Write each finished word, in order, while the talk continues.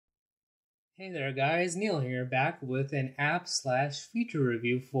Hey there guys, Neil here, back with an app slash feature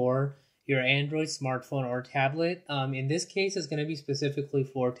review for your Android smartphone or tablet. In this case, it's going to be specifically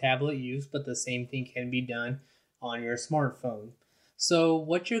for tablet use, but the same thing can be done on your smartphone. So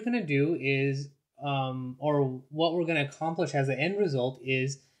what you're going to do is, or what we're going to accomplish as an end result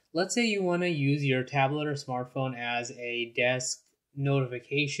is, let's say you want to use your tablet or smartphone as a desk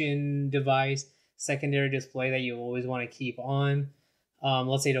notification device, secondary display that you always want to keep on.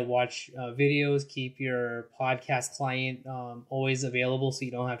 Let's say to watch videos, keep your podcast client always available so you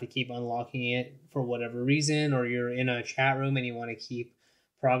don't have to keep unlocking it for whatever reason, or you're in a chat room and you want to keep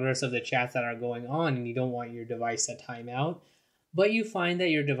progress of the chats that are going on and you don't want your device to time out. But you find that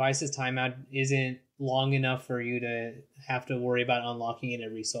your device's timeout isn't long enough for you to have to worry about unlocking it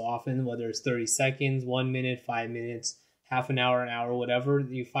every so often, whether it's 30 seconds, 1 minute, 5 minutes, half an hour, whatever.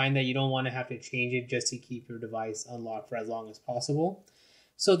 You find that you don't want to have to change it just to keep your device unlocked for as long as possible.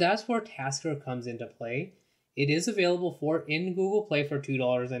 So that's where Tasker comes into play. It is available in Google Play for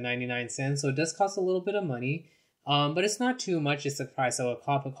 $2.99, so it does cost a little bit of money, but it's not too much. It's the price of a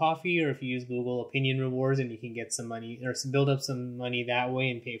cup of coffee, or if you use Google Opinion Rewards, and you can get some money or build up some money that way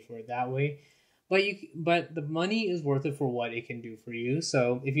and pay for it that way. But the money is worth it for what it can do for you.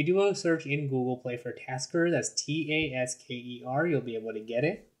 So if you do a search in Google Play for Tasker, that's Tasker, you'll be able to get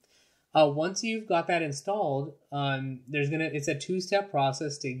it. Once you've got that installed, it's a two-step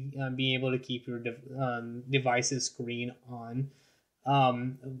process to be able to keep your device's screen on,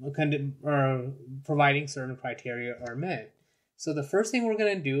 providing certain criteria are met. So the first thing we're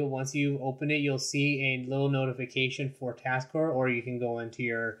going to do, once you open it, you'll see a little notification for Tasker, or you can go into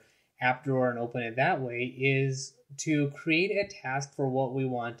your app drawer and open it that way, is to create a task for what we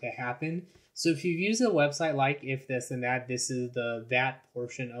want to happen. So if you've used a website like If This Then That, this is that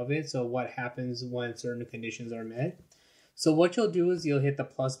portion of it. So what happens when certain conditions are met. So what you'll do is you'll hit the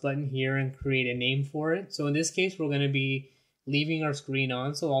plus button here and create a name for it. So in this case, we're going to be leaving our screen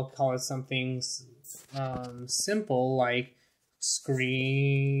on. So I'll call it something simple like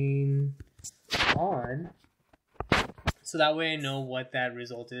screen on. So that way I know what that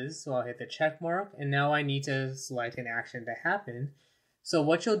result is. So I'll hit the check mark, and now I need to select an action to happen. So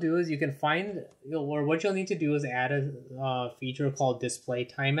what you'll do is what you'll need to do is add a feature called display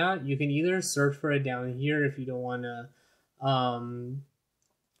timeout. You can either search for it down here if you don't want to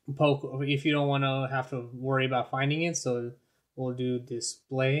if you don't want to have to worry about finding it. So we'll do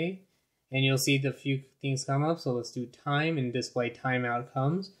display, and you'll see the few things come up. So let's do time, and display timeout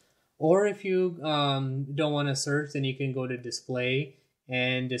comes. Or if you don't want to search, then you can go to display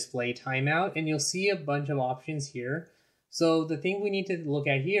and display timeout, and you'll see a bunch of options here. So the thing we need to look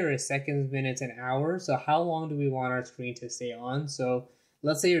at here is seconds, minutes, and hours. So how long do we want our screen to stay on? So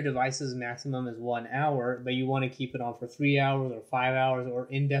let's say your device's maximum is 1 hour, but you want to keep it on for 3 hours or 5 hours or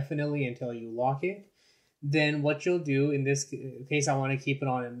indefinitely until you lock it. Then what you'll do, in this case, I want to keep it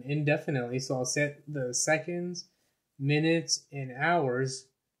on indefinitely. So I'll set the seconds, minutes, and hours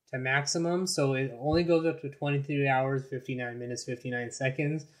to maximum. So it only goes up to 23 hours, 59 minutes, 59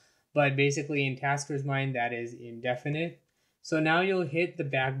 seconds. But basically in Tasker's mind, that is indefinite. So now you'll hit the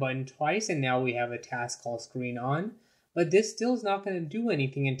back button twice, and now we have a task called screen on. But this still is not going to do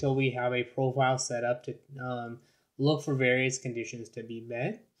anything until we have a profile set up to look for various conditions to be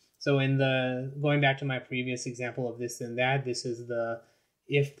met. So going back to my previous example of this and that, this is the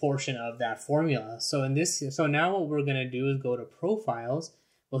if portion of that formula. So now what we're going to do is go to profiles.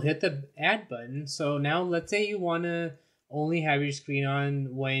 We'll hit the add button. So now let's say you want to only have your screen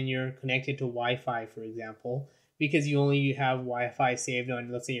on when you're connected to Wi-Fi, for example, because you only have Wi-Fi saved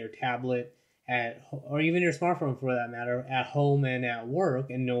on, let's say, your tablet or even your smartphone for that matter, at home and at work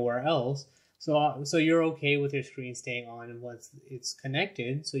and nowhere else. So you're okay with your screen staying on once it's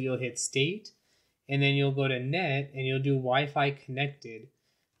connected. So you'll hit state, and then you'll go to net, and you'll do Wi-Fi connected.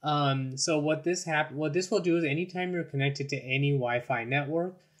 So what this will do is anytime you're connected to any Wi-Fi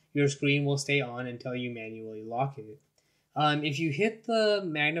network, your screen will stay on until you manually lock it. If you hit the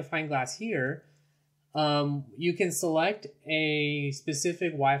magnifying glass here, you can select a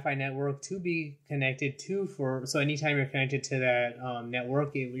specific Wi-Fi network to be connected to so anytime you're connected to that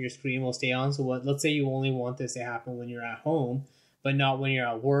network, your screen will stay on. So let's say you only want this to happen when you're at home, but not when you're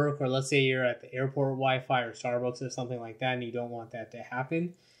at work, or let's say you're at the airport Wi-Fi or Starbucks or something like that, and you don't want that to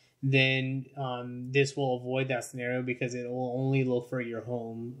happen, then this will avoid that scenario because it will only look for your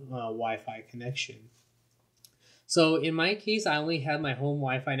home Wi-Fi connection. So in my case, I only have my home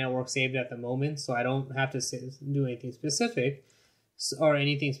Wi-Fi network saved at the moment, so I don't have to do anything specific or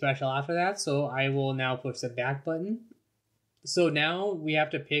anything special after that. So I will now push the back button. So now we have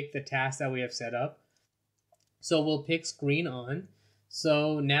to pick the task that we have set up. So we'll pick screen on.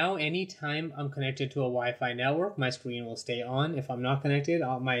 So now anytime I'm connected to a Wi-Fi network, my screen will stay on. If I'm not connected,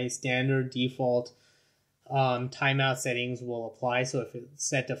 my standard default timeout settings will apply. So if it's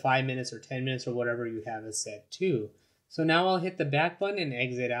set to 5 minutes or 10 minutes or whatever you have it set to. So now I'll hit the back button and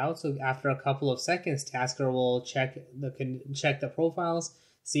exit out. So after a couple of seconds, Tasker will check the profiles,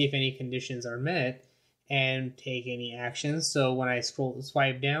 see if any conditions are met, and take any actions. So when I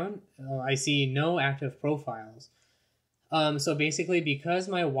swipe down, I see no active profiles. So basically, because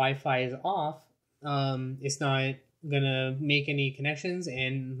my Wi-Fi is off, it's not gonna make any connections,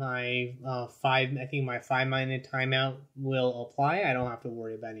 and my my 5-minute timeout will apply. I don't have to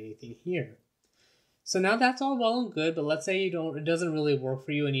worry about anything here. So now that's all well and good, but let's say it doesn't really work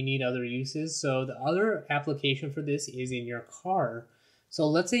for you and you need other uses. So the other application for this is in your car. So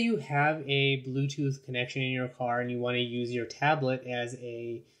let's say you have a Bluetooth connection in your car and you want to use your tablet as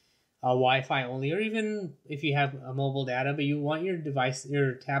a Wi-Fi only, or even if you have a mobile data, but you want your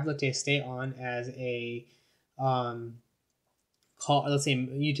tablet to stay on as a call. Let's say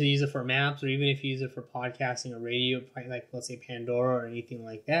you to use it for maps, or even if you use it for podcasting or radio, like let's say Pandora or anything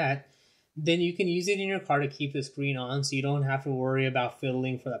like that. Then you can use it in your car to keep the screen on, so you don't have to worry about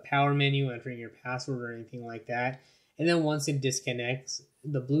fiddling for the power menu, entering your password or anything like that. And then once it disconnects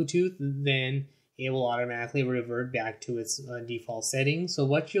the Bluetooth, then it will automatically revert back to its default settings. So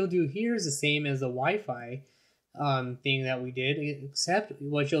what you'll do here is the same as the Wi-Fi thing that we did, except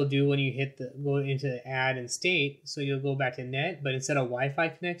what you'll do when you go into add and state. So you'll go back to net, but instead of Wi-Fi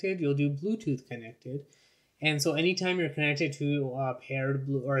connected, you'll do Bluetooth connected. And so anytime you're connected to a paired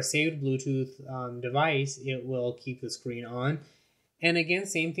or a saved Bluetooth device, it will keep the screen on. And again,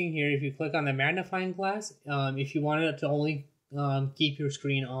 same thing here. If you click on the magnifying glass, if you want it to only keep your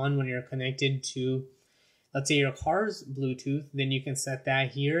screen on when you're connected to, let's say, your car's Bluetooth, then you can set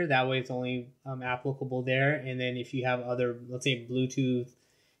that here. That way it's only applicable there. And then if you have other, let's say, Bluetooth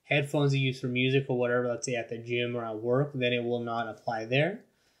headphones you use for music or whatever, let's say at the gym or at work, then it will not apply there.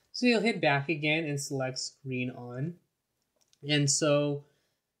 So you'll hit back again and select screen on. And so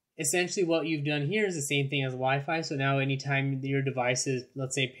essentially what you've done here is the same thing as Wi-Fi. So now anytime your device is,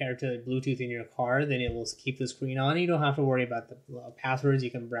 let's say, paired to Bluetooth in your car, then it will keep the screen on. You don't have to worry about the passwords.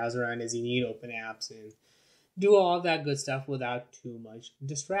 You can browse around as you need, open apps, and do all of that good stuff without too much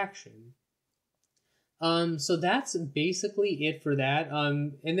distraction. So that's basically it for that.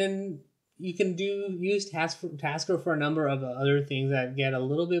 And then you can use Tasker for a number of other things that get a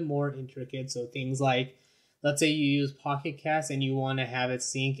little bit more intricate. So things like, let's say you use Pocket Cast and you want to have it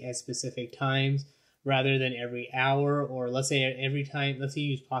sync at specific times rather than every hour, or let's say every time, let's say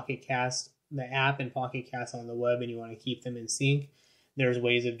you use Pocket Cast, the app, and Pocket Cast on the web, and you want to keep them in sync. There's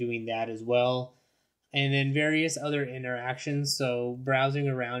ways of doing that as well. And then various other interactions. So browsing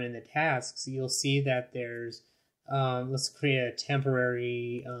around in the tasks, you'll see that there's, let's create a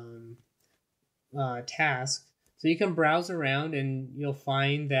temporary task. So you can browse around and you'll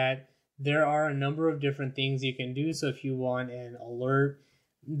find that there are a number of different things you can do. So if you want an alert,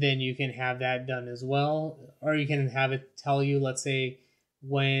 then you can have that done as well. Or you can have it tell you, let's say,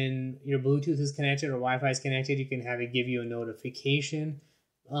 when your Bluetooth is connected or Wi-Fi is connected, you can have it give you a notification.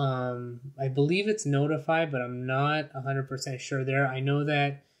 I believe it's notify, but I'm not 100% sure there. I know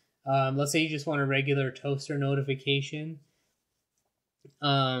that, let's say you just want a regular toaster notification.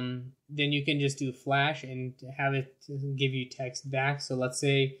 Then you can just do flash and have it give you text back. So let's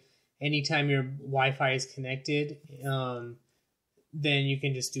say anytime your Wi-Fi is connected, then you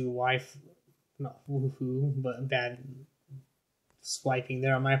can just do Wi-Fi, not woohoo, but bad swiping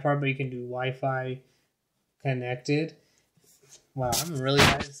there on my part, but you can do Wi-Fi connected. Wow, I'm really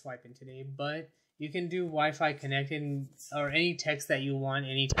bad at swiping today, but you can do Wi-Fi connected or any text that you want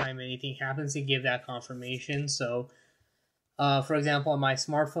anytime anything happens to give that confirmation. So for example, on my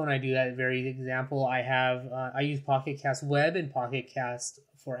smartphone, I do that very example. I use Pocket Cast Web and Pocket Cast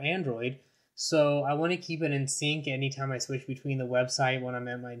for Android. So I want to keep it in sync anytime I switch between the website when I'm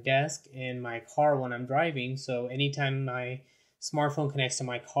at my desk and my car when I'm driving. So anytime my smartphone connects to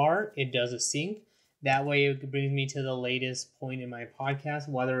my car, it does a sync. That way it brings me to the latest point in my podcast,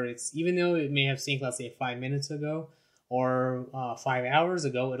 whether it's, even though it may have synced, let's say 5 minutes ago or 5 hours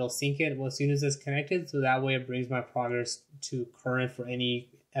ago, it'll sync it as soon as it's connected. So that way it brings my progress to current for any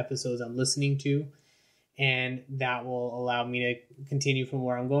episodes I'm listening to. And that will allow me to continue from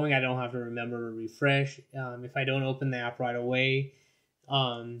where I'm going. I don't have to remember to refresh. If I don't open the app right away,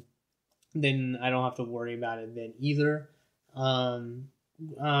 then I don't have to worry about it then either.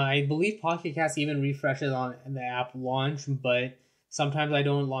 I believe Pocket Cast even refreshes on the app launch, but sometimes I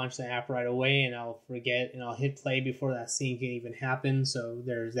don't launch the app right away and I'll forget and I'll hit play before that sync can even happen. So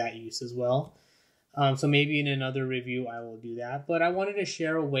there's that use as well. So maybe in another review I will do that. But I wanted to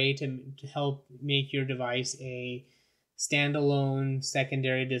share a way to help make your device a standalone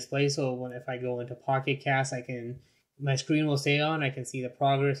secondary display. So if I go into Pocket Cast, my screen will stay on. I can see the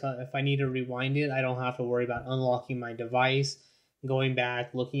progress. If I need to rewind it, I don't have to worry about unlocking my device, going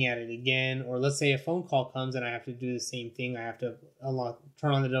back, looking at it again. Or let's say a phone call comes and I have to do the same thing. I have to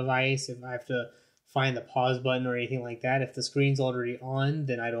turn on the device. If I have to find the pause button or anything like that. If the screen's already on,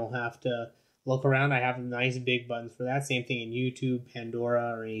 then I don't have to look around. I have nice big buttons for that. Same thing in YouTube,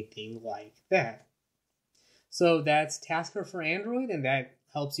 Pandora, or anything like that. So that's Tasker for Android, and that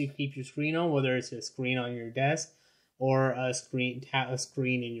helps you keep your screen on, whether it's a screen on your desk or a screen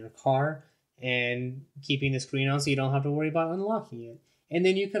in your car, and keeping the screen on so you don't have to worry about unlocking it. And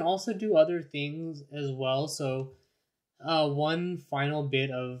then you can also do other things as well. So one final bit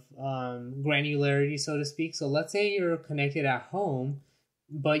of granularity, so to speak. So let's say you're connected at home,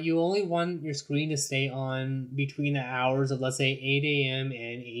 but you only want your screen to stay on between the hours of, let's say, 8 a.m.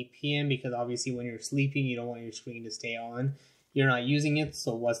 and 8 p.m. because obviously when you're sleeping, you don't want your screen to stay on. You're not using it,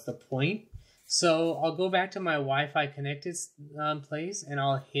 so what's the point? So I'll go back to my Wi-Fi connected place, and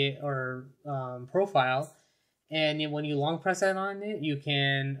I'll hit profile. And when you long press that on it, you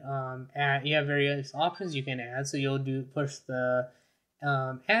can add. You have various options you can add. So you'll push the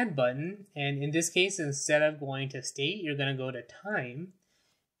add button, and in this case, instead of going to state, you're going to go to time.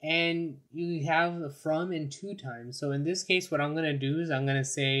 And you have from and to times. So in this case, what I'm going to do is I'm going to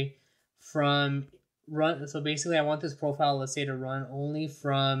say from run. So basically, I want this profile, let's say, to run only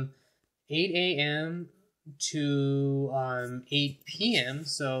from 8 a.m. to 8 p.m.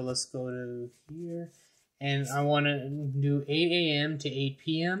 So let's go to here. And I want to do 8 a.m. to 8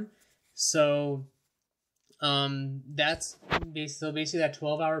 p.m. So that's basically that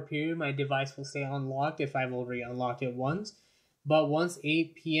 12-hour period, my device will stay unlocked if I've already unlocked it once. But once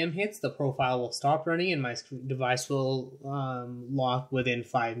 8 p.m. hits, the profile will stop running and my device will lock within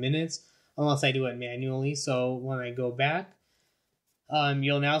 5 minutes, unless I do it manually. So when I go back,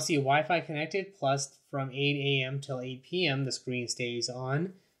 you'll now see Wi-Fi connected, plus from 8 a.m. till 8 p.m. the screen stays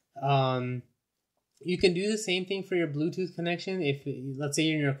on. You can do the same thing for your Bluetooth connection. If, let's say,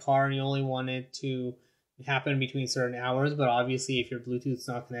 you're in your car and you only want it to happen between certain hours, but obviously if your Bluetooth's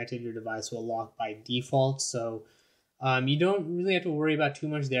not connected, your device will lock by default. So you don't really have to worry about too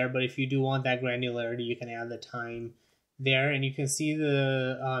much there, but if you do want that granularity, you can add the time there, and you can see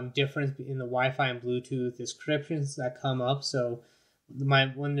the difference in the Wi-Fi and Bluetooth descriptions that come up. So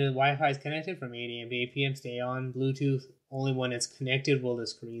when the Wi-Fi is connected from 8 a.m. to 8 p.m. stay on. Bluetooth, only when it's connected will the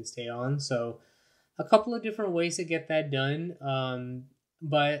screen stay on. So a couple of different ways to get that done,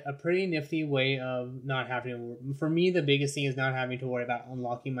 but a pretty nifty way of not having to. For me, the biggest thing is not having to worry about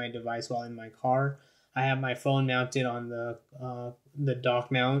unlocking my device while in my car. I have my phone mounted on the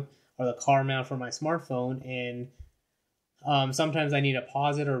dock mount or the car mount for my smartphone, and sometimes I need to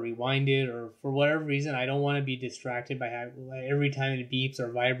pause it or rewind it, or for whatever reason, I don't want to be distracted by every time it beeps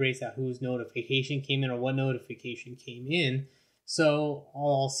or vibrates that whose notification came in or what notification came in. So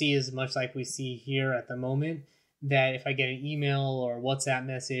all I'll see is much like we see here at the moment, that if I get an email or WhatsApp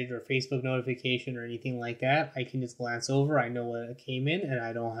message or Facebook notification or anything like that, I can just glance over. I know what came in and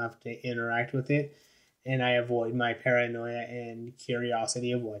I don't have to interact with it. And I avoid my paranoia and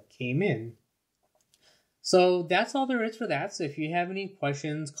curiosity of what came in. So that's all there is for that. So if you have any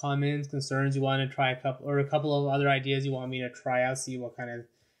questions, comments, concerns, you want to try a couple of other ideas you want me to try out, see what kind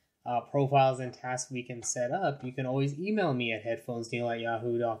of profiles and tasks we can set up, you can always email me at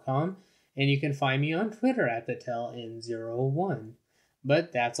headphonesneil@yahoo.com, and you can find me on Twitter at theteln01.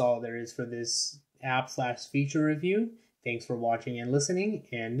 But that's all there is for this app/feature review. Thanks for watching and listening,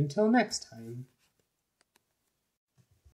 and until next time.